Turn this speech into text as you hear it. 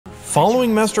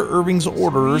Following Master Irving's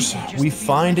orders, we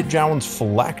find Jowan's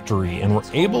phylactery and we're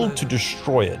able to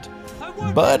destroy it.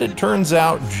 But it turns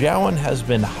out Jowan has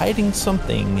been hiding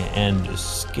something and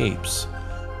escapes.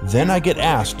 Then I get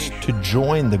asked to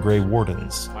join the Grey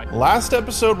Wardens. Last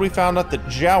episode we found out that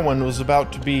Jowan was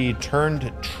about to be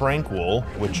turned tranquil,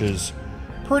 which is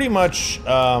pretty much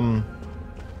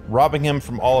robbing him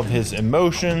from all of his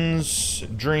emotions,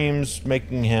 dreams,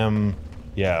 making him,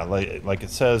 yeah, like it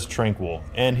says, tranquil.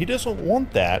 And he doesn't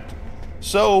want that.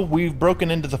 So we've broken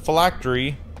into the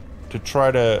phylactery to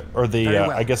try to, or the,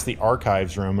 I guess the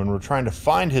archives room, and we're trying to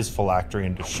find his phylactery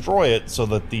and destroy it so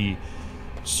that the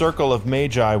Circle of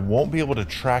Magi won't be able to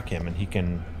track him and he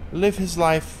can live his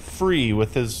life free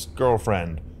with his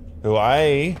girlfriend, who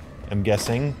I am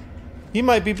guessing he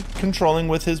might be controlling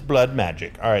with his blood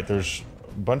magic. Alright, there's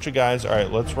a bunch of guys.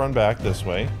 Alright, let's run back this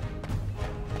way.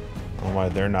 Oh my,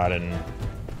 they're not in.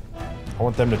 I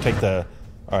want them to take the...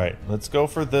 Alright, let's go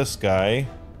for this guy.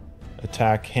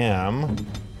 Attack him.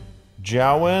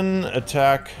 Jowan,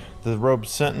 attack the robed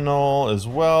sentinel as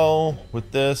well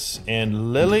with this.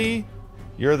 And Lily,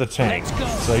 you're the tank.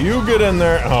 So you get in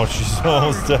there. Oh, she's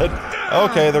almost dead.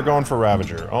 Okay, they're going for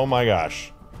Ravager. Oh my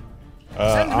gosh.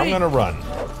 I'm gonna run.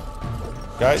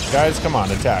 Guys, come on,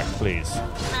 attack, please.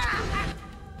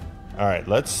 Alright,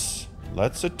 let's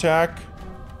attack.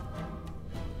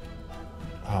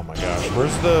 Oh my gosh,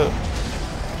 where's the...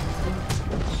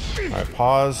 Alright,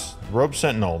 pause. Robe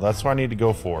Sentinel, that's what I need to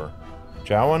go for.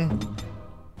 Jowan.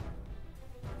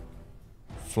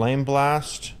 Flame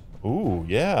Blast. Ooh,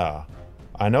 yeah.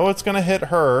 I know it's gonna hit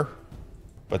her,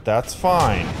 but that's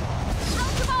fine.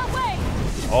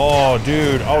 Oh,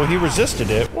 dude. Oh, he resisted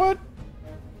it. What?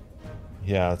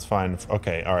 Yeah, it's fine.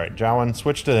 Okay, alright. Jowan,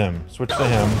 switch to him. Switch to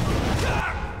him.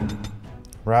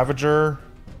 Ravager.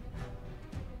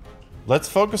 Let's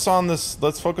focus on this.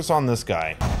 Let's focus on this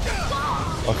guy.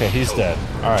 Okay, he's dead.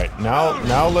 Alright,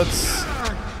 now let's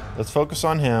focus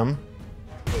on him.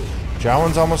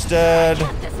 Jowan's almost dead.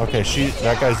 Okay,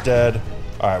 that guy's dead.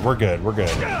 Alright, we're good. We're good.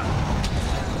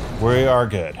 We are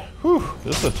good. Whew,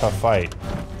 this is a tough fight.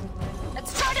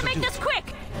 Let's try to make this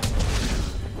quick.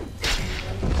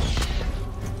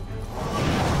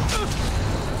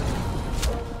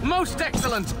 Most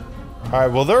excellent.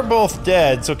 Alright, well they're both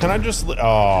dead, so can I just...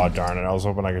 Oh, darn it, I was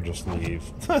hoping I could just leave.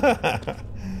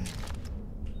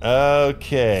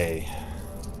 Okay.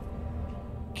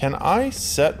 Can I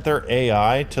set their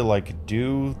AI to, like,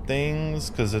 do things?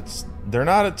 Because they're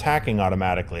not attacking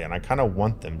automatically, and I kind of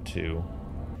want them to.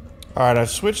 Alright, I've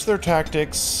switched their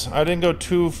tactics. I didn't go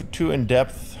too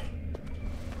in-depth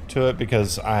to it,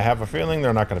 because I have a feeling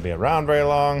they're not going to be around very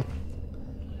long.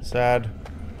 Sad.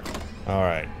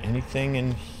 Alright, anything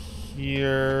in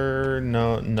here?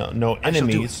 No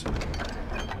enemies.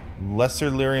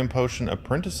 Lesser Lyrium Potion,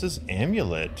 Apprentice's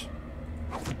Amulet.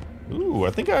 Ooh,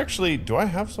 I think I actually... Do I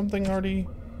have something already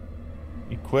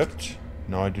equipped?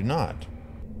 No, I do not.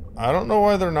 I don't know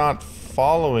why they're not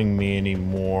following me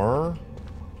anymore.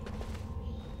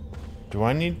 Do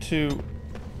I need to...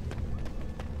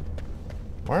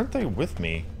 Why aren't they with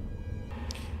me?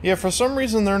 Yeah, for some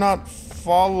reason they're not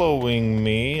following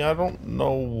me. I don't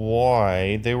know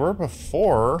why. They were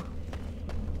before.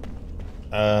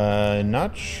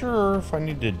 Not sure if I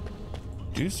need to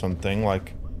do something.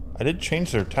 Like, I did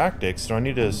change their tactics. Do I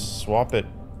need to swap it?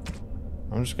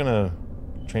 I'm just gonna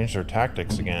change their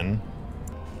tactics again.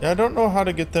 Yeah, I don't know how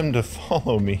to get them to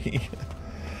follow me.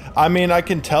 I mean, I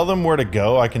can tell them where to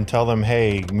go. I can tell them,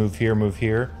 hey, move here, move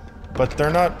here. But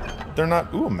they're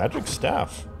not, ooh, magic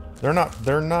staff. They're not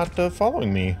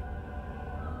following me.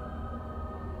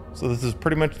 So this is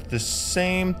pretty much the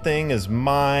same thing as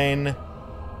mine.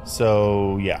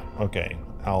 So, yeah, okay.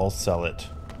 I'll sell it.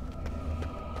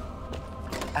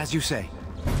 As you say.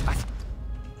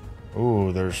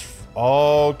 Ooh, there's...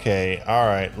 Okay,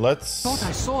 alright, let's... Thought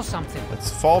I saw something. Let's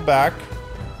fall back.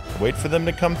 Wait for them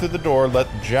to come through the door. Let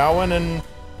Jowan and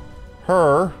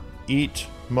her eat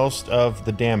most of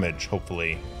the damage,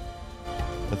 hopefully.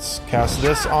 Let's cast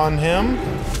this on him.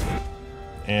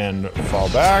 And fall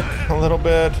back a little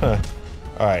bit.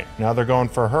 Alright, now they're going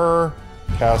for her.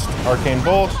 Cast Arcane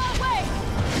Bolt.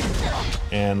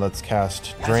 And let's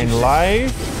cast Drain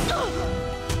Life.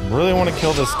 Really want to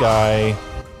kill this guy.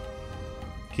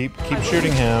 Keep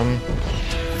shooting him.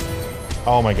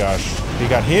 Oh my gosh. He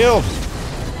got healed.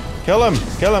 Kill him.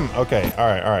 Kill him. Okay.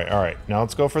 Alright. Now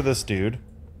let's go for this dude.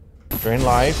 Drain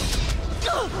Life.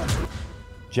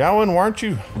 Jowan, why aren't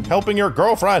you helping your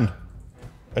girlfriend?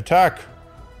 Attack.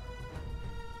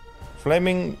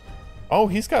 Flaming... Oh,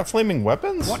 he's got flaming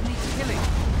weapons? What needs killing?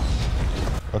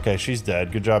 Okay, she's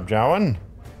dead. Good job, Jowan.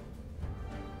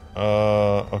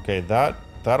 Okay,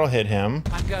 that'll hit him.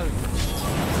 I'm going.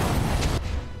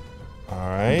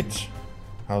 Alright.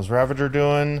 How's Ravager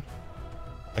doing?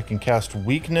 I can cast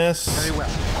weakness. Very well.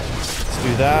 Let's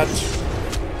do that.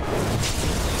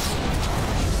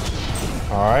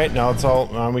 Alright, now it's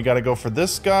all we gotta go for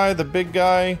this guy, the big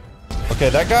guy. Okay,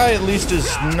 that guy at least is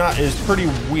pretty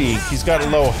weak. He's got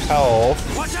low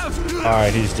health. Watch out!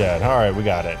 Alright, he's dead. Alright, we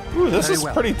got it. Ooh, this Very is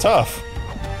well. pretty tough.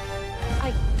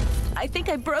 I think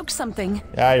I broke something.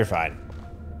 Yeah, you're fine.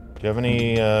 Do you have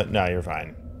any, no, you're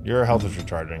fine. Your health is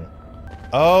recharging.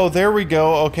 Oh, there we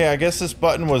go. Okay, I guess this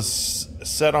button was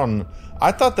set on...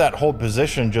 I thought that whole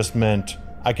position just meant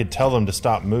I could tell them to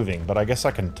stop moving, but I guess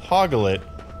I can toggle it.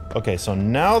 Okay, so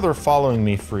now they're following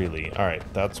me freely. Alright,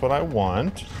 that's what I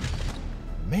want.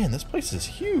 Man, this place is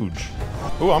huge.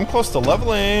 Ooh, I'm close to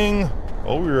leveling.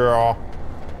 Oh, yeah.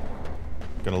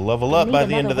 Gonna level up by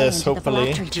the end of this,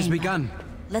 hopefully. Just begun.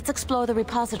 Let's explore the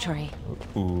repository.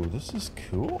 Ooh, this is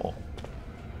cool.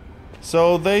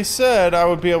 So they said I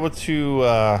would be able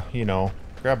to, you know,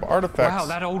 grab artifacts. Wow,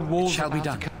 that old wall Shall be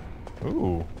done.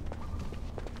 Ooh,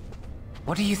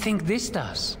 What do you think this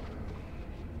does?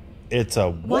 it's a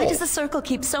Why wolf. does the Circle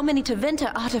keep so many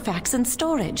Tevinter artifacts in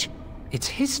storage? It's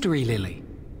history, Lily.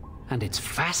 And it's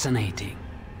fascinating.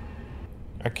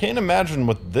 I can't imagine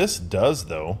what this does,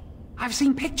 though. I've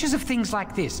seen pictures of things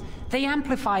like this. They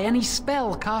amplify any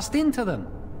spell cast into them.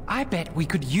 I bet we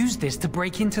could use this to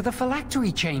break into the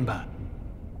phylactery chamber.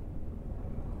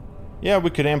 Yeah, we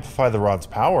could amplify the rod's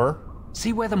power.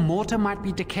 See where the mortar might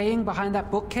be decaying behind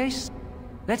that bookcase?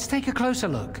 Let's take a closer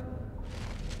look.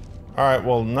 Alright,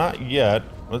 well, not yet.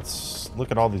 Let's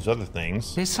look at all these other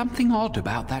things. There's something odd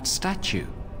about that statue.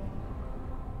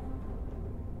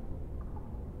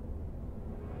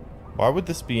 Why would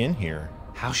this be in here?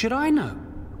 How should I know?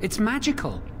 It's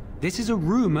magical. This is a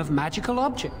room of magical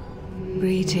objects.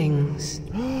 Greetings.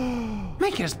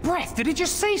 Maker's breath, did it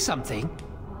just say something?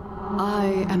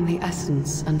 I am the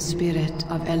essence and spirit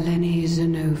of Eleni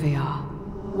Zenobia,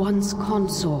 once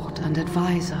consort and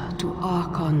advisor to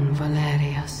Archon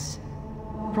Valerius.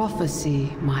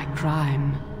 Prophecy my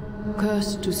crime,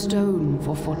 cursed to stone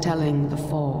for foretelling the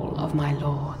fall of my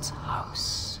lord's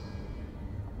house.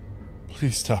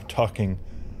 Please stop talking.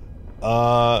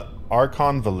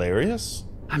 Archon Valerius?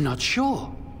 I'm not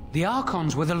sure. The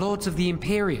Archons were the lords of the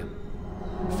Imperium.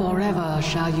 Forever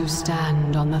shall you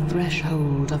stand on the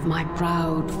threshold of my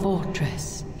proud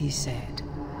fortress, he said,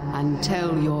 and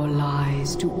tell your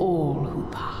lies to all who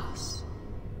pass.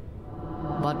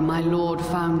 But my lord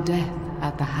found death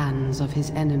at the hands of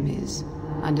his enemies,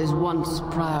 and his once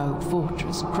proud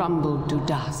fortress crumbled to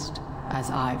dust, as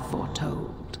I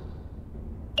foretold.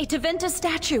 A Tevinter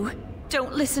statue!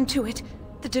 Don't listen to it.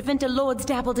 The Tevinter lords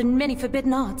dabbled in many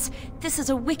forbidden arts. This is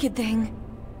a wicked thing.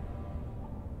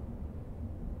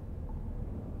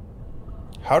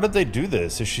 How did they do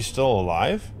this? Is she still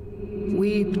alive?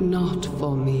 Weep not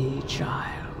for me,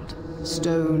 child.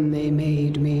 Stone they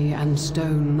made me, and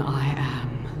stone I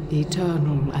am,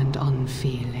 eternal and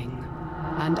unfeeling.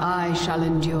 And I shall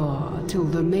endure till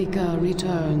the Maker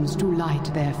returns to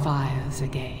light their fires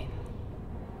again.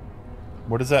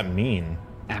 What does that mean?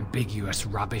 Ambiguous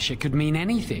rubbish, it could mean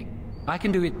anything. I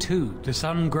can do it too. The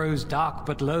sun grows dark,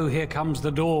 but lo, here comes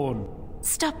the dawn.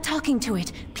 Stop talking to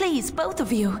it. Please, both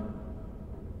of you.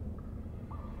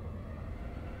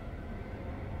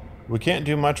 We can't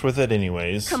do much with it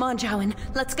anyways. Come on, Jowan.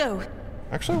 Let's go.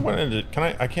 Actually, I wanted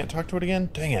to... I can't talk to it again?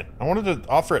 Dang it. I wanted to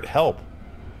offer it help.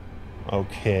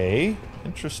 Okay.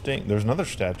 Interesting. There's another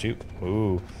statue.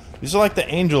 Ooh. These are like the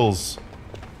angels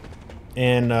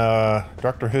in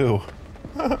Doctor Who.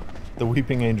 The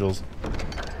Weeping Angels.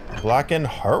 Blackened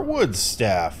Heartwood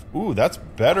staff. Ooh, that's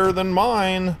better than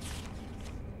mine.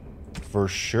 For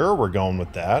sure we're going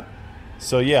with that.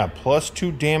 So yeah,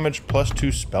 +2 damage,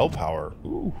 +2 spell power.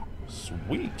 Ooh,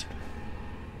 sweet.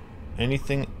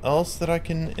 Anything else that I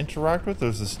can interact with?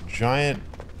 There's this giant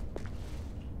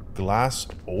glass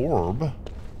orb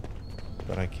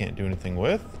that I can't do anything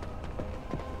with.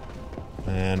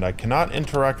 And I cannot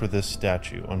interact with this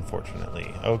statue, unfortunately.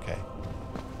 Okay.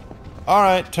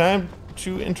 Alright, time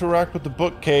to interact with the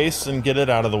bookcase and get it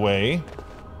out of the way.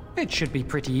 It should be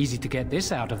pretty easy to get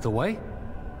this out of the way.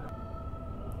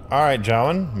 Alright,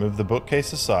 Jowan, move the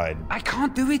bookcase aside. I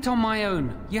can't do it on my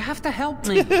own. You have to help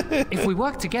me. If we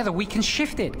work together, we can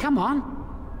shift it. Come on.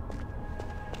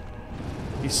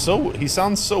 He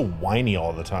sounds so whiny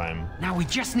all the time. Now we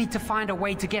just need to find a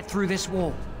way to get through this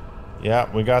wall. Yeah,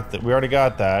 we already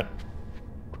got that.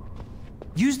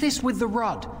 Use this with the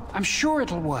rod. I'm sure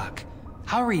it'll work.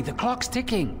 Hurry, the clock's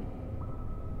ticking.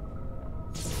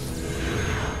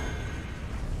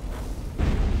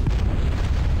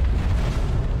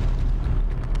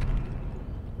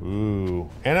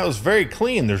 And it was very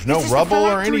clean. There's no This is the rubble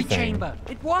or phylactery anything. chamber.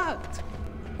 It worked.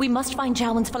 We must find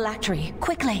Jowan's phylactery,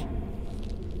 quickly.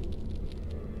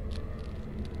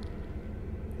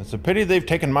 It's a pity they've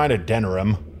taken mine to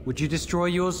Denerim. Would you destroy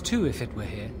yours too if it were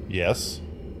here? Yes,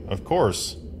 of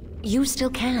course. You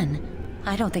still can.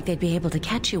 I don't think they'd be able to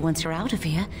catch you once you're out of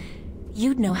here.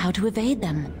 You'd know how to evade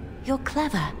them. You're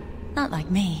clever, not like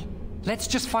me. Let's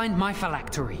just find my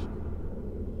phylactery.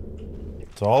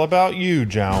 It's all about you,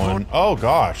 Jowan. Oh,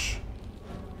 gosh.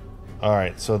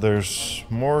 Alright, so there's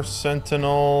more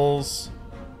sentinels.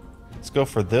 Let's go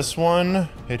for this one.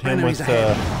 Hit him with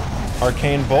the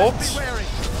arcane bolt.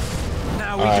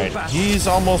 Alright, he's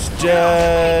almost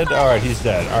dead. Alright, he's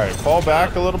dead. Alright, fall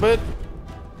back a little bit.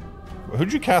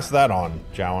 Who'd you cast that on,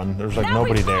 Jowan? There's like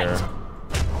nobody there.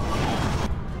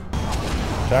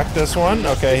 Attack this one.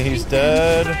 Okay, he's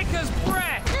dead.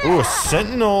 Ooh, a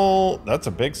sentinel. That's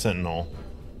a big sentinel.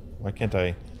 Why can't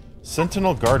I?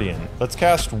 Sentinel Guardian. Let's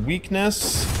cast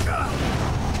weakness.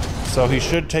 So he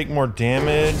should take more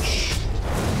damage.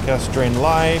 Cast Drain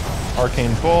Life.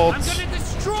 Arcane Bolt. I'm gonna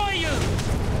destroy you!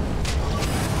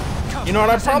 You know what?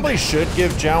 I probably should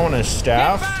give Jowan a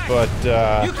staff, but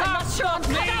You can't stop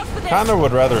me! kinda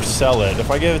would rather sell it. If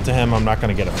I give it to him, I'm not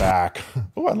gonna get it back.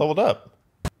 Oh, I leveled up.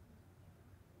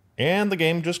 And the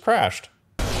game just crashed.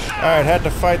 Alright, had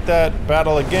to fight that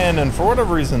battle again, and for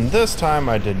whatever reason, this time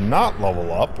I did not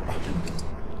level up.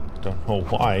 Don't know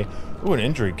why. Ooh, an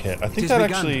injury kit. I think that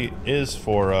actually is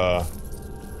for,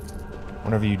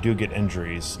 whenever you do get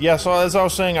injuries. Yeah, so as I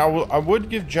was saying, I would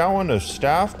give Jowan a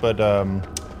staff, but,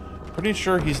 pretty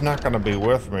sure he's not gonna be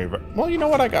with me. But, well, you know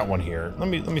what? I got one here. Let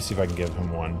me see if I can give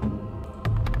him one.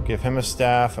 Give him a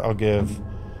staff. I'll give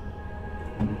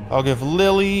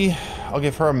Lily. I'll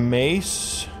give her a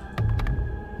mace.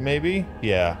 Maybe?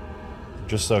 Yeah.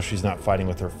 Just so she's not fighting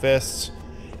with her fists.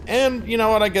 And, you know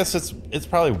what, I guess it's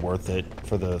probably worth it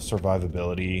for the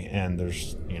survivability, and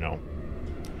there's, you know...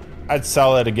 I'd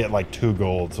sell it to get like 2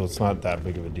 gold, so it's not that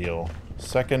big of a deal.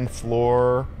 Second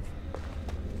floor...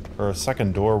 Or a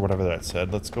second door, whatever that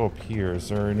said. Let's go up here. Is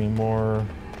there any more...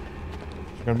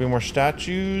 Is there gonna be more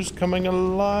statues coming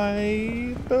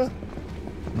alive?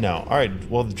 No. Alright,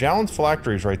 well, the Jowan's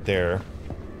phylactery is right there.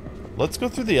 Let's go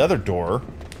through the other door.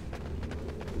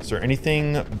 Is there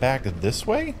anything back this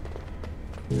way?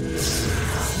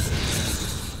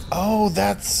 Oh,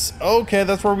 that's... Okay,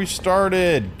 that's where we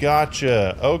started.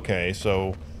 Gotcha. Okay,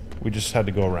 so we just had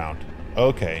to go around.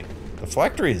 Okay. The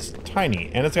phylactery is tiny,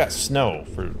 and it's got snow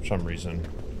for some reason.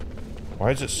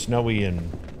 Why is it snowy and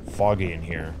foggy in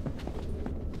here?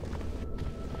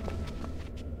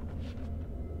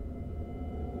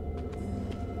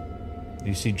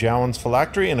 You see Jowan's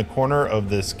phylactery in a corner of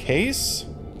this case.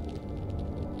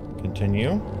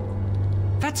 Continue.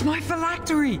 That's my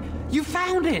phylactery! You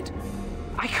found it!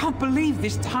 I can't believe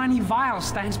this tiny vial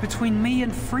stands between me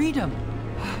and freedom.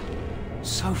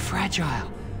 So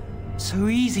fragile. So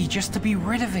easy just to be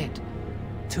rid of it.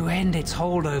 To end its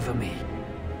hold over me.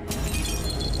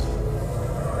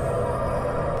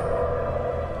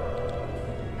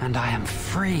 And I am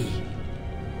free.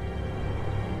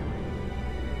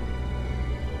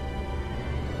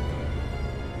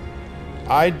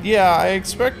 I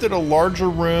expected a larger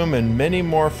room and many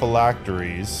more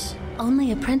phylacteries.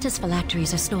 Only apprentice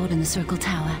phylacteries are stored in the Circle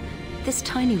Tower. This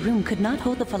tiny room could not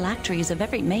hold the phylacteries of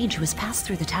every mage who has passed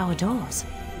through the tower doors.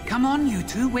 Come on, you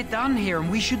two. We're done here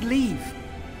and we should leave.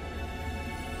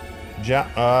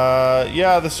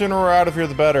 Yeah, the sooner we're out of here,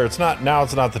 the better. It's not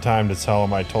the time to tell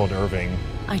him I told Irving.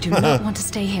 I do not want to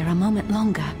stay here a moment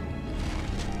longer.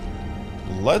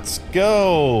 Let's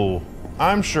go.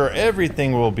 I'm sure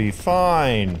everything will be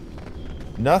fine.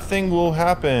 Nothing will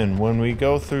happen when we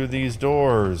go through these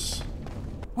doors.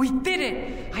 We did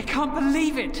it! I can't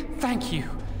believe it! Thank you.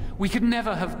 We could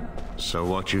never have... So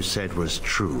what you said was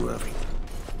true, Irving.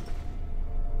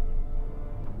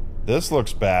 This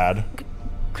looks bad.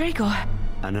 Gregor.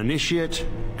 An initiate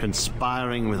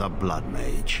conspiring with a blood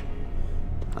mage.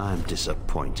 I'm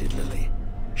disappointed, Lily.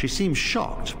 She seems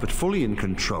shocked, but fully in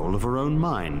control of her own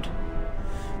mind.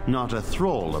 Not a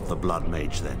thrall of the blood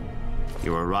mage, then.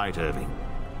 You were right, Irving.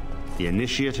 The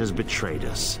initiate has betrayed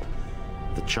us.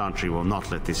 The Chantry will not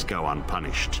let this go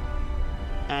unpunished.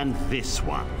 And this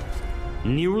one.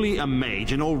 Newly a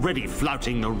mage and already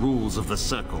flouting the rules of the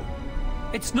Circle.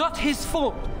 It's not his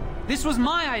fault. This was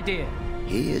my idea.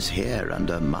 He is here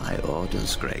under my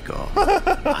orders, Gregor.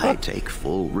 I take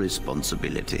full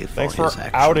responsibility for Thanks his for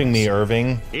actions. outing me,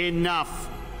 Irving. Enough!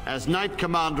 As Knight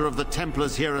Commander of the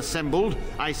Templars here assembled,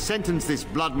 I sentence this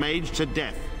blood mage to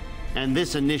death. And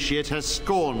this initiate has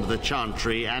scorned the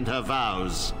Chantry and her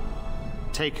vows.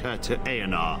 Take her to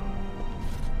Aenar.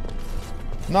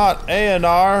 Not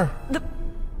A&R.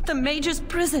 The mage's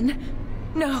prison.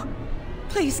 No.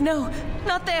 Please, no.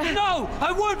 Not there. No!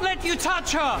 I won't let you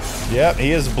touch her! Yep,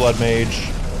 he is a blood mage.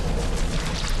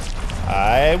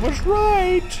 I was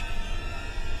right.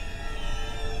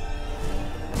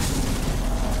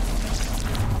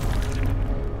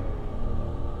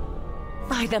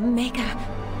 By the Maker.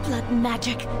 Blood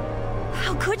magic.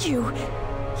 How could you?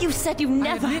 You said you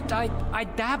never... I admit, I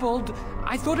dabbled.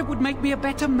 I thought it would make me a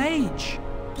better mage.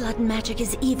 Blood magic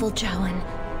is evil, Jowan.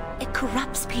 It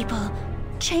corrupts people,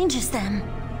 changes them.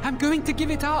 I'm going to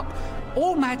give it up.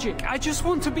 All magic. I just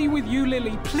want to be with you,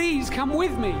 Lily. Please come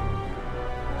with me.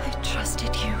 I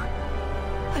trusted you.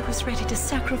 I was ready to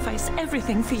sacrifice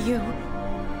everything for you.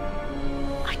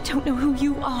 I don't know who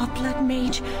you are, Blood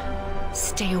Mage.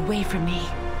 Stay away from me.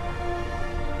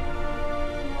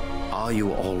 Are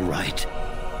you all right?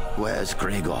 Where's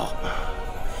Gregor?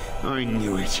 I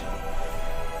knew it.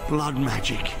 Blood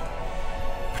magic.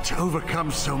 But to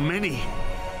overcome so many,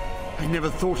 I never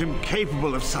thought him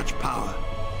capable of such power.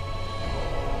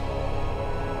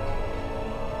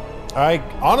 I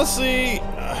honestly,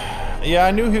 yeah,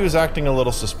 I knew he was acting a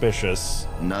little suspicious.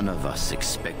 None of us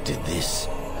expected this.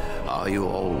 Are you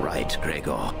all right,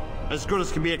 Gregor? As good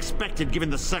as can be expected given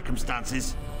the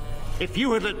circumstances. If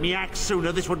you had let me act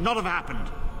sooner, this would not have happened.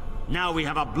 Now we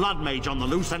have a blood mage on the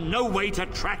loose and no way to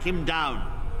track him down.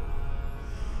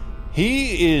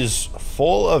 He is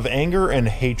full of anger and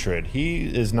hatred. He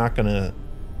is not gonna...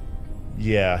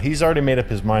 Yeah, he's already made up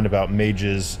his mind about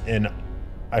mages in,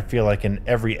 I feel like, in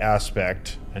every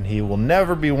aspect. And he will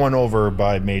never be won over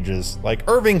by mages. Like,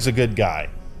 Irving's a good guy,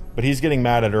 but he's getting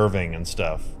mad at Irving and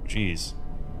stuff. Jeez.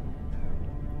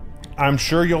 I'm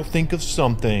sure you'll think of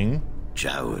something.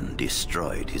 Jowan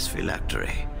destroyed his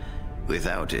phylactery.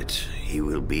 Without it, he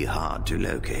will be hard to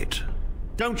locate.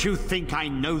 Don't you think I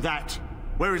know that?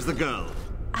 Where is the girl?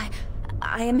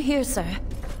 I am here, sir.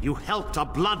 You helped a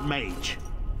blood mage.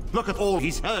 Look at all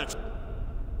he's hurt.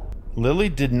 Lily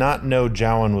did not know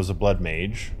Jowan was a blood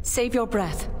mage. Save your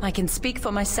breath. I can speak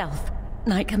for myself.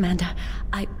 Knight Commander,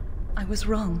 I was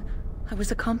wrong. I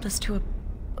was accomplice to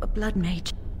a blood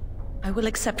mage. I will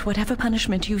accept whatever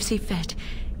punishment you see fit.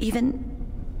 Even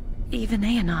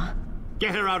A&R.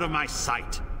 Get her out of my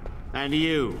sight. And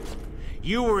you.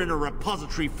 You were in a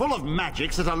repository full of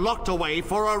magics that are locked away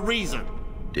for a reason.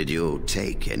 Did you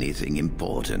take anything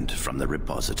important from the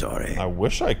repository? I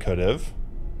wish I could have.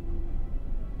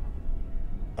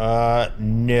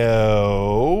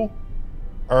 No.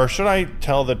 Or should I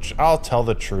tell I'll tell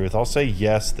the truth. I'll say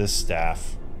yes, this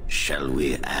staff. Shall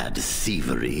we add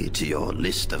thievery to your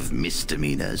list of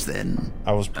misdemeanors, then?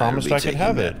 I was promised I could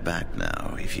have it. I'll be taking that back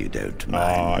now, if you don't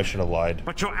mind. Oh, I should have lied.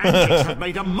 But your antics have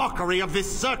made a mockery of this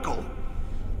circle.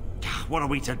 What are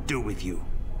we to do with you?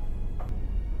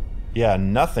 Yeah,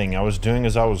 nothing. I was doing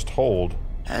as I was told.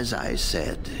 As I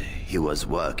said, he was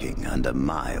working under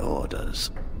my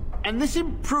orders. And this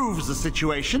improves the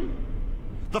situation?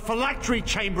 The phylactery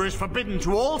chamber is forbidden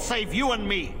to all save you and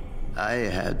me. I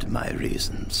had my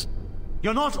reasons.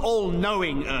 You're not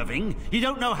all-knowing, Irving. You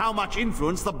don't know how much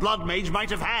influence the Blood Mage might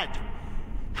have had.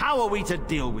 How are we to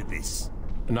deal with this?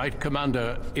 Knight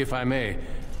Commander, if I may,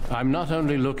 I'm not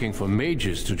only looking for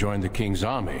mages to join the King's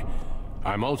army,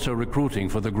 I'm also recruiting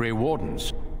for the Grey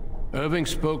Wardens. Irving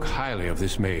spoke highly of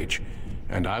this mage,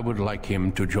 and I would like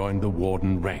him to join the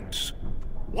Warden ranks.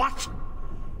 What?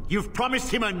 You've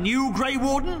promised him a new Grey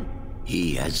Warden?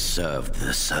 He has served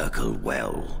the Circle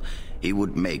well. He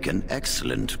would make an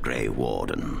excellent Grey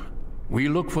Warden. We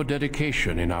look for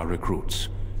dedication in our recruits.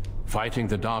 Fighting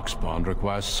the Darkspawn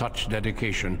requires such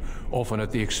dedication, often at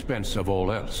the expense of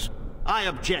all else. I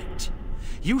object.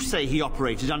 You say he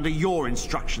operated under your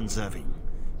instructions, Irving.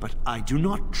 But I do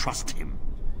not trust him.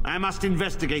 I must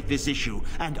investigate this issue,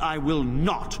 and I will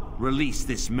not release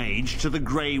this mage to the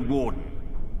Grey Warden.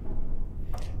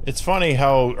 It's funny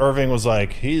how Irving was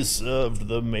like, he served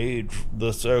the mage,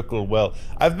 the circle well.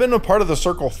 I've been a part of the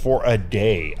circle for a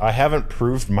day. I haven't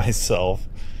proved myself.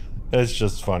 It's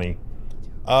just funny.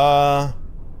 I'm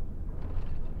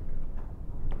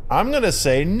gonna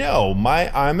say no.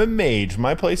 I'm a mage.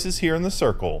 My place is here in the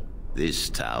circle. This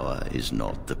tower is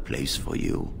not the place for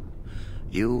you.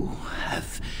 You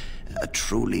have a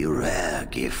truly rare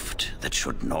gift that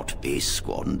should not be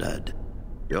squandered.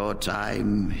 Your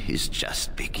time is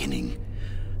just beginning.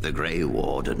 The Grey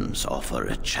Wardens offer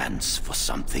a chance for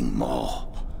something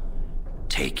more.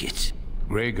 Take it.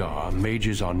 Rhaegar,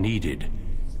 mages are needed.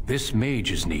 This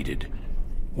mage is needed.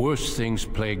 Worse things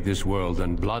plague this world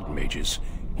than blood mages.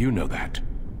 You know that.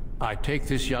 I take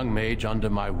this young mage under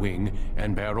my wing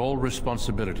and bear all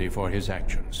responsibility for his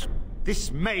actions.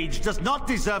 This mage does not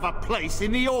deserve a place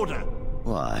in the Order.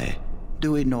 Why?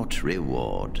 Do we not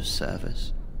reward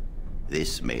service?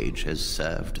 This mage has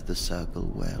served the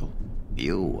Circle well.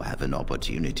 You have an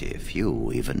opportunity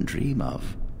few even dream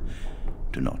of.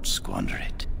 Do not squander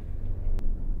it.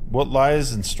 What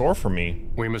lies in store for me?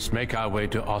 We must make our way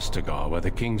to Ostagar, where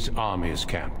the King's army is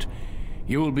camped.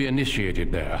 You will be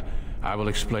initiated there. I will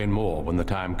explain more when the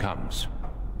time comes.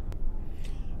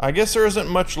 I guess there isn't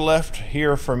much left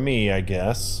here for me, I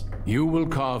guess. You will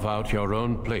carve out your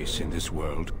own place in this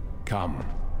world. Come.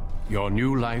 Your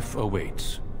new life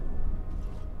awaits.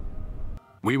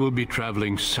 We will be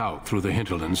traveling south through the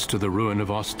hinterlands to the ruin of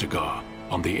Ostagar,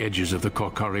 on the edges of the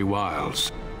Korkari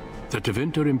Wilds. The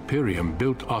Tevinter Imperium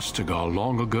built Ostagar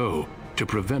long ago to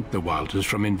prevent the Wilders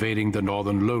from invading the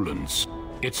northern lowlands.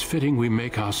 It's fitting we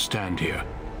make our stand here,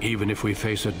 even if we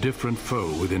face a different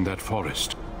foe within that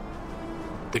forest.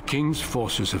 The King's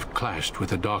forces have clashed with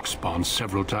the Darkspawn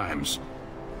several times,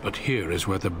 but here is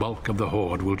where the bulk of the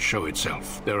Horde will show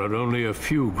itself. There are only a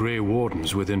few Grey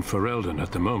Wardens within Ferelden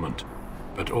at the moment,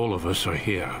 but all of us are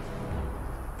here.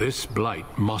 This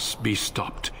blight must be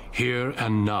stopped, here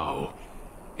and now.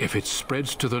 If it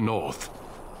spreads to the north,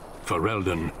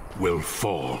 Ferelden will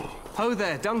fall. Ho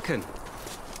there, Duncan.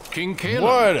 King Caleb.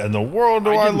 What in the world do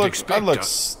I look? I look A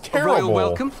terrible. royal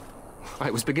welcome?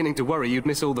 I was beginning to worry you'd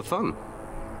miss all the fun.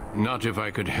 Not if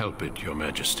I could help it, Your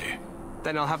Majesty.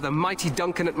 Then I'll have the mighty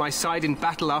Duncan at my side in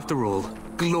battle after all.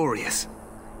 Glorious.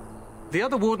 The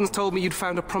other wardens told me you'd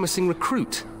found a promising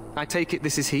recruit. I take it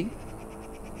this is he?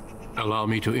 Allow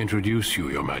me to introduce you,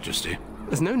 Your Majesty.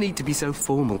 There's no need to be so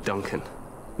formal, Duncan.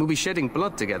 We'll be shedding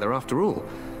blood together after all.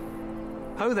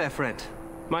 Ho there, friend.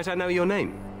 Might I know your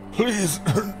name? Please,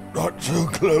 not so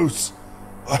close.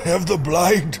 I have the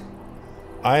blight.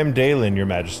 I am Dalen, Your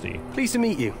Majesty. Pleased to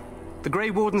meet you. The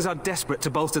Grey Wardens are desperate to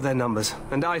bolster their numbers,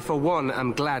 and I, for one,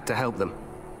 am glad to help them.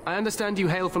 I understand you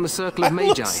hail from the Circle of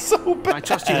Magi. So bad. I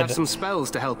trust you have some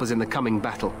spells to help us in the coming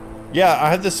battle. Yeah, I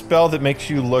had this spell that makes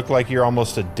you look like you're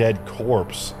almost a dead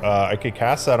corpse. I could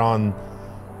cast that on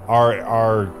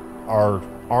our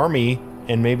army,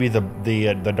 and maybe the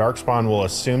Darkspawn will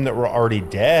assume that we're already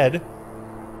dead.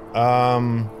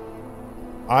 I'm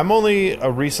only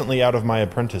recently out of my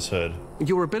apprenticehood.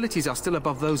 Your abilities are still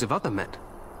above those of other men.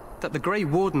 That the Grey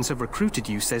Wardens have recruited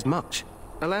you says much.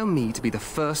 Allow me to be the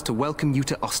first to welcome you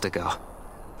to Ostagar.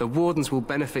 The Wardens will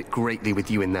benefit greatly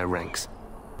with you in their ranks.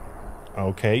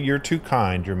 Okay, you're too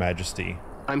kind, Your Majesty.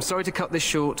 I'm sorry to cut this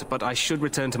short, but I should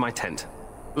return to my tent.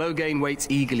 Loghain waits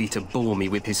eagerly to bore me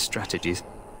with his strategies.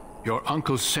 Your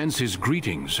uncle sends his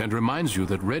greetings and reminds you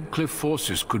that Redcliffe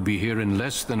forces could be here in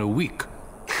less than a week.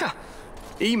 Ha!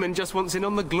 Eamon just wants in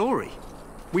on the glory.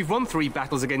 We've won 3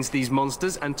 battles against these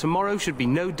monsters, and tomorrow should be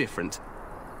no different.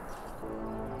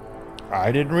 I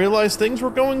didn't realize things were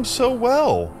going so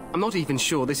well. I'm not even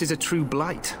sure this is a true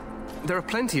blight. There are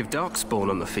plenty of Darkspawn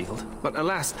on the field, but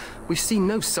alas, we've seen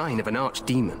no sign of an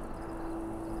archdemon.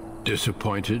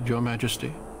 Disappointed, Your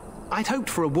Majesty? I'd hoped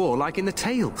for a war like in the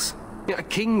tales. A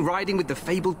king riding with the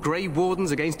fabled Grey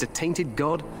Wardens against a tainted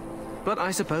god. But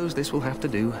I suppose this will have to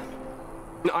do.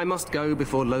 I must go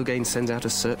before Loghain sends out a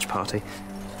search party.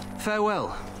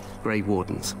 Farewell, Grey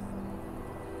Wardens.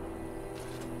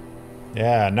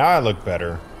 Yeah, now I look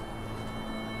better.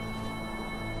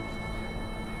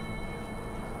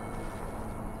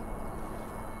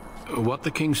 What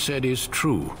the king said is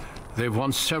true. They've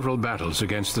won several battles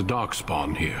against the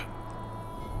Darkspawn here.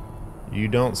 You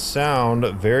don't sound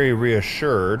very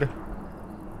reassured.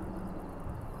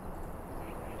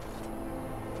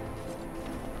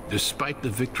 Despite the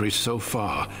victories so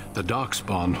far, the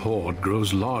Darkspawn horde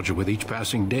grows larger with each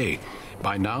passing day.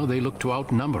 By now, they look to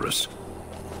outnumber us.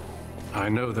 I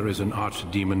know there is an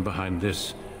archdemon behind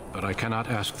this, but I cannot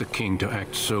ask the king to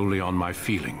act solely on my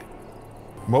feeling.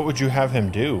 What would you have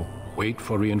him do? Wait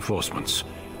for reinforcements.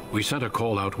 We sent a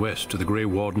call out west to the Grey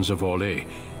Wardens of Orlais,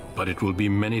 but it will be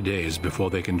many days before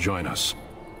they can join us.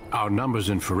 Our numbers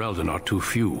in Ferelden are too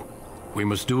few. We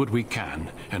must do what we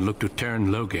can and look to Teyrn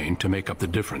Loghain to make up the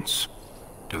difference.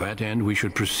 To that end, we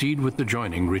should proceed with the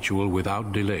joining ritual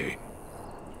without delay.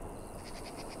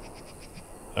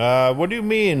 What do you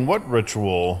mean? What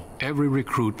ritual? Every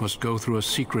recruit must go through a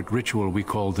secret ritual we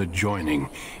call the joining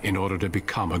in order to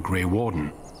become a Grey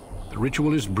Warden. The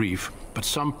ritual is brief, but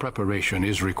some preparation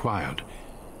is required.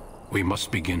 We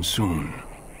must begin soon.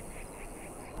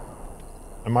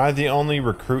 Am I the only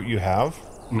recruit you have?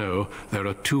 No, there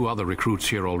are 2 other recruits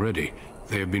here already.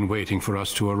 They have been waiting for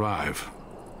us to arrive.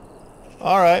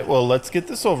 Alright, well, let's get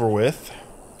this over with.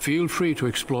 Feel free to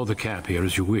explore the camp here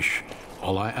as you wish.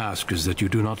 All I ask is that you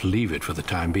do not leave it for the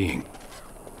time being.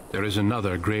 There is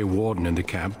another Grey Warden in the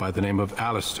camp by the name of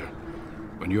Alistair.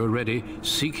 When you're ready,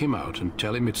 seek him out and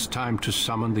tell him it's time to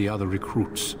summon the other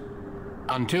recruits.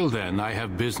 Until then, I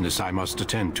have business I must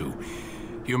attend to.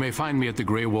 You may find me at the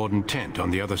Grey Warden tent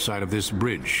on the other side of this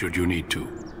bridge, should you need to.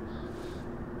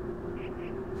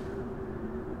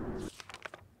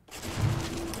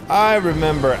 I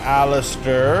remember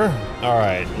Alistair.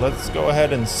 Alright, let's go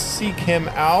ahead and seek him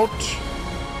out.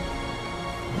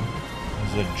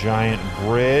 There's a giant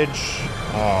bridge.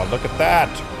 Oh, look at that.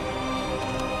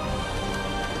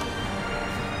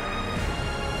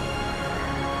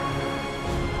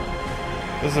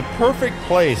 This is a perfect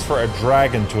place for a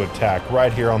dragon to attack,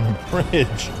 right here on the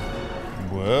bridge.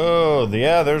 Whoa,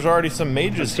 yeah, there's already some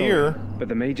mages here. But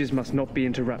the mages must not be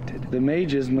interrupted. The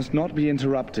mages must not be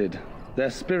interrupted. Their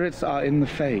spirits are in the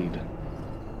Fade.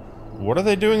 What are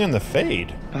they doing in the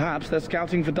Fade? Perhaps they're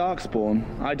scouting for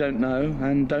Darkspawn. I don't know,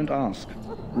 and don't ask.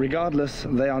 Regardless,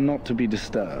 they are not to be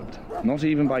disturbed. Not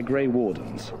even by Grey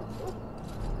Wardens.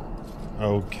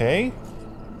 Okay.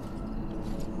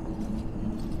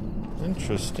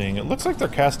 Interesting. It looks like they're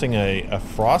casting a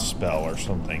frost spell or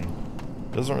something.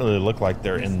 Doesn't really look like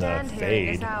they're in the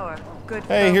Fade.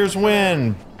 Hey, here's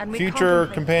Wynn, future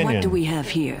companion. What do we have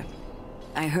here?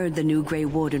 I heard the new Grey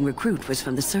Warden recruit was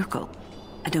from the Circle.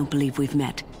 I don't believe we've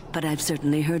met, but I've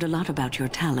certainly heard a lot about your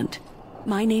talent.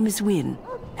 My name is Wynn,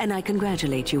 and I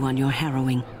congratulate you on your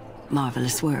harrowing,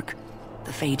 marvelous work.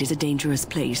 The Fade is a dangerous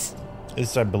place.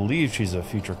 Yes, I believe she's a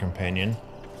future companion.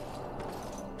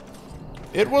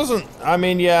 It wasn't, I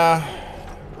mean, yeah,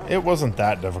 it wasn't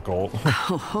that difficult.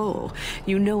 Oh,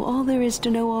 you know all there is to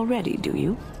know already, do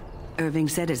you? Irving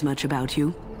said as much about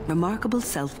you. Remarkable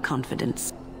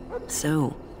self-confidence.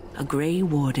 So, a Grey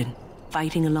Warden,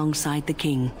 fighting alongside the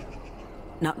king.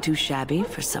 Not too shabby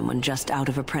for someone just out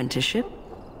of apprenticeship.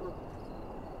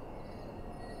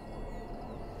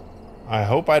 I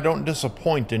hope I don't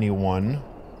disappoint anyone.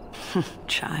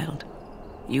 Child,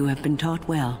 you have been taught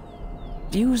well.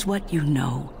 Use what you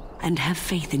know, and have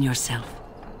faith in yourself.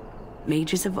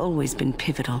 Mages have always been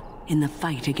pivotal in the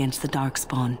fight against the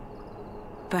Darkspawn.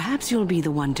 Perhaps you'll be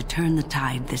the one to turn the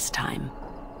tide this time.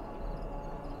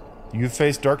 You've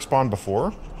faced Darkspawn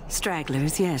before?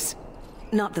 Stragglers, yes.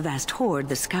 Not the vast horde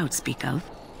the scouts speak of.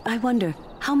 I wonder,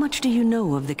 how much do you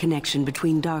know of the connection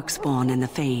between Darkspawn and the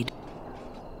Fade?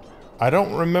 I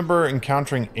don't remember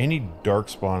encountering any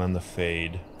Darkspawn in the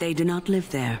Fade. They do not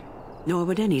live there. Nor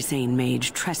would any sane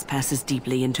mage trespass as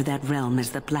deeply into that realm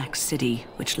as the Black City,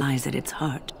 which lies at its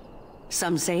heart.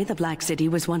 Some say the Black City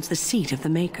was once the seat of the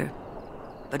Maker.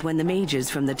 But when the mages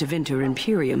from the Tevinter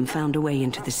Imperium found a way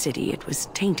into the city, it was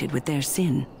tainted with their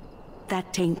sin.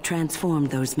 That taint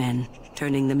transformed those men,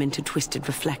 turning them into twisted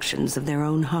reflections of their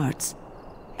own hearts.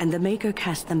 And the Maker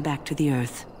cast them back to the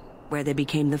Earth, where they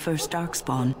became the first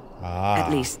Darkspawn. At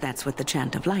least that's what the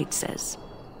Chant of Light says.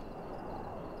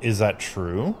 Is that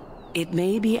true? It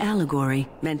may be allegory,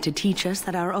 meant to teach us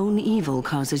that our own evil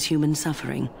causes human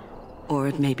suffering. Or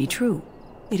it may be true.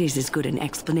 It is as good an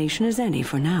explanation as any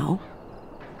for now.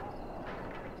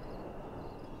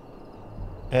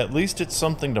 At least it's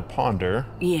something to ponder.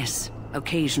 Yes,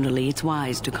 occasionally it's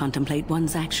wise to contemplate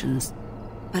one's actions.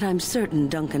 But I'm certain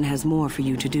Duncan has more for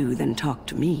you to do than talk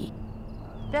to me.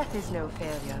 Death is no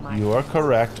failure, my You are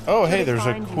correct. Oh, hey, there's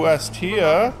a quest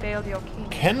here.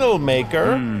 Kennel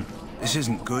Maker. This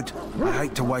isn't good. I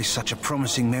hate to waste such a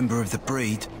promising member of the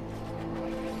breed.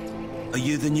 Are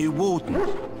you the new warden?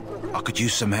 I could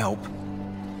use some help.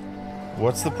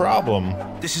 What's the problem?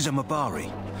 This is a Mabari.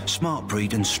 Smart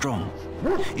breed and strong.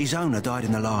 His owner died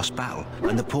in the last battle,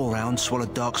 and the poor hound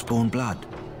swallowed Darkspawn blood.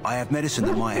 I have medicine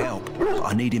that might help, but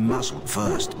I need him muzzled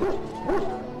first.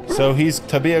 So he's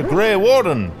to be a Grey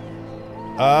Warden.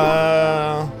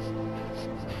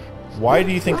 Why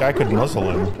do you think I could muzzle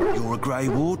him? You're a Grey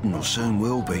Warden, or soon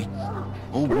will be.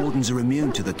 All wardens are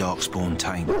immune to the Darkspawn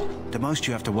taint. The most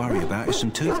you have to worry about is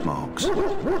some tooth marks.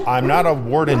 I'm not a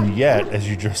warden yet, as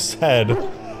you just said.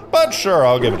 But sure,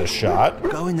 I'll give it a shot.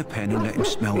 Go in the pen and let him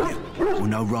smell you. We'll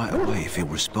know right away if he'll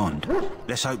respond.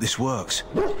 Let's hope this works.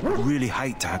 I'd really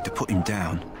hate to have to put him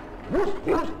down.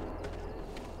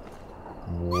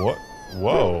 What?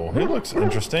 Whoa, he looks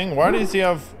interesting. Why does he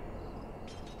have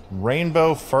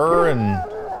rainbow fur and...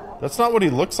 That's not what he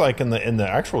looks like in the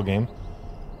actual game.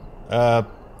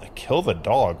 Kill the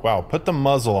dog. Wow, put the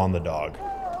muzzle on the dog.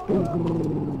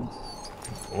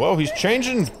 Whoa, he's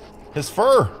changing his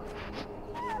fur.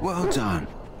 Well done.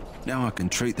 Now I can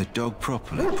treat the dog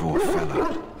properly, poor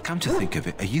fella. Come to think of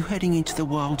it, are you heading into the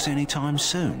wilds anytime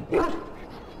soon?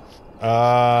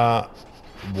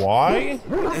 Why?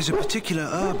 There's a particular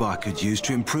herb I could use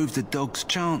to improve the dog's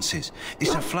chances.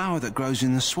 It's a flower that grows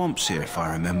in the swamps here, if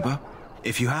I remember.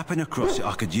 If you happen across it,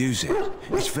 I could use it.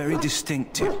 It's very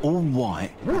distinctive, all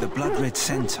white, with a blood-red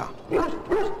centre.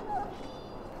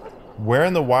 Where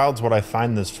in the wilds would I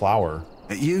find this flower?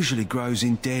 It usually grows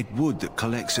in dead wood that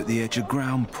collects at the edge of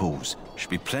ground pools. Should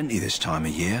be plenty this time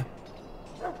of year.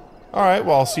 Alright,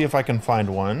 well, I'll see if I can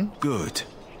find one. Good.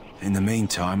 In the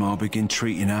meantime, I'll begin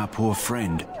treating our poor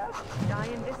friend.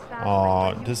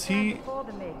 Aw, does he...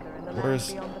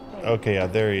 Where's... Okay, yeah,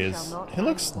 there he is. He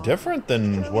looks different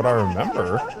than what I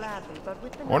remember.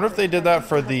 I wonder if they did that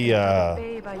for the,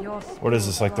 what is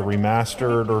this, like the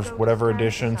remastered or whatever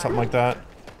edition, something like that?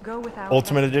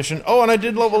 Ultimate edition. Oh, and I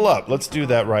did level up. Let's do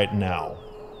that right now.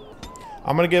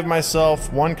 I'm gonna give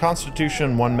myself 1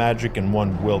 constitution, 1 magic, and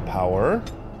 1 willpower.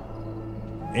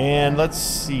 And let's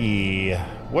see,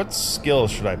 what skill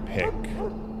should I pick?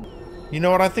 You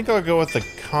know what, I think I'll go with the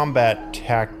combat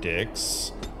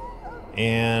tactics.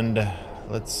 And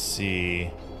let's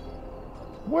see,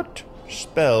 what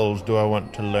spells do I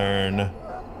want to learn?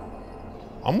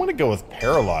 I'm gonna go with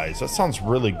Paralyze. That sounds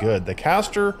really good. The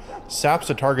caster saps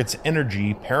a target's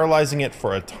energy, paralyzing it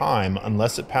for a time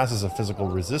unless it passes a physical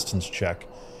resistance check,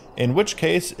 in which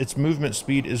case its movement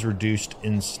speed is reduced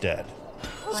instead.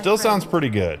 Still sounds pretty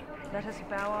good.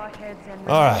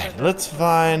 Alright, let's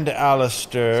find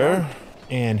Alistair.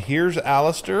 And here's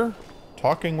Alistair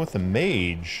talking with a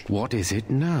mage. What is it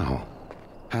now?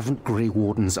 Haven't Grey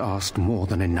Wardens asked more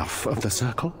than enough of the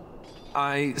Circle?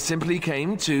 I simply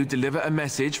came to deliver a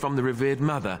message from the revered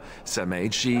mother, Sir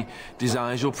Mage. She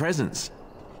desires your presence.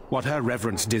 What her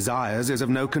reverence desires is of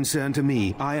no concern to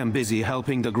me. I am busy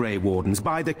helping the Grey Wardens,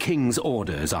 by the King's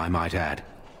orders, I might add.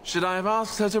 Should I have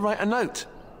asked her to write a note?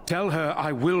 Tell her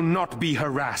I will not be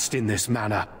harassed in this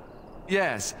manner.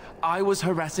 Yes, I was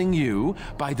harassing you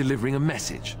by delivering a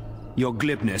message. Your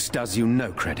glibness does you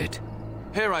no credit.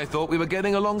 Here I thought we were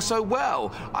getting along so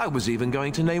well. I was even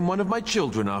going to name one of my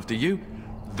children after you.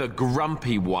 The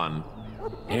Grumpy One.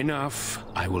 Enough.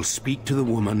 I will speak to the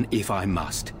woman if I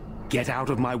must. Get out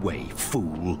of my way,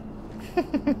 fool.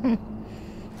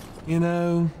 You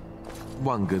know,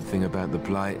 one good thing about the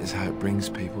Blight is how it brings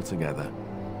people together.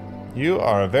 You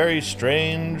are a very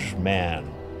strange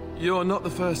man. You're not the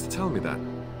first to tell me that.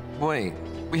 Wait,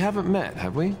 we haven't met,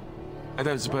 have we? I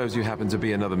don't suppose you happen to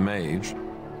be another mage?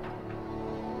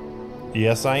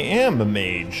 Yes, I am a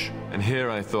mage. And here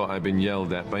I thought I'd been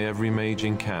yelled at by every mage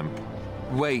in camp.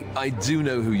 Wait, I do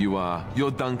know who you are.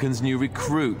 You're Duncan's new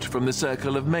recruit from the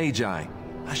Circle of Magi.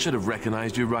 I should have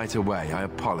recognized you right away. I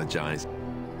apologize.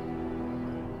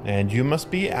 And you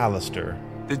must be Alistair.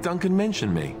 Did Duncan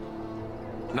mention me?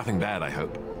 Nothing bad, I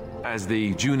hope. As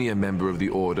the junior member of the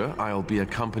Order, I'll be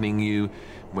accompanying you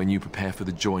when you prepare for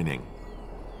the joining.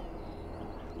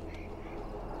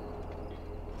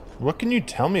 What can you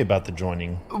tell me about the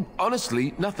joining?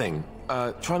 Honestly, nothing.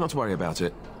 Try not to worry about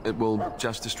it. It will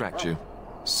just distract you.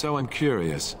 So I'm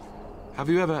curious. Have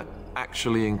you ever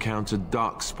actually encountered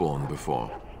Darkspawn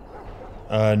before?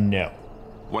 No.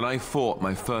 When I fought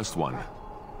my first one,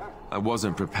 I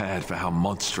wasn't prepared for how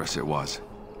monstrous it was.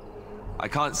 I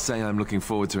can't say I'm looking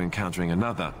forward to encountering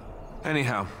another.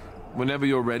 Anyhow, whenever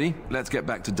you're ready, let's get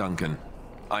back to Duncan.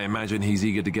 I imagine he's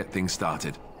eager to get things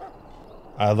started.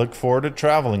 I look forward to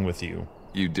traveling with you.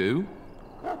 You do?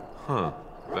 Huh.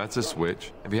 That's a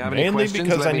switch. If you have Mainly any questions,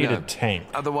 because let I me need know. a tank.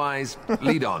 Otherwise,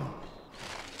 lead on.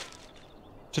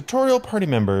 Tutorial party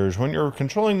members. When you're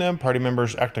controlling them, party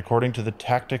members act according to the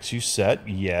tactics you set.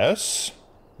 Yes.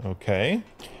 Okay.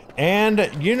 And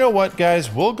you know what,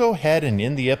 guys? We'll go ahead and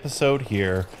end the episode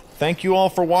here. Thank you all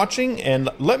for watching, and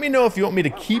let me know if you want me to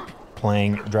keep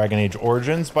playing Dragon Age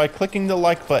Origins by clicking the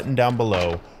like button down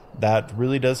below. That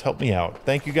really does help me out.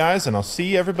 Thank you guys, and I'll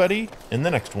see everybody in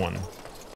the next one.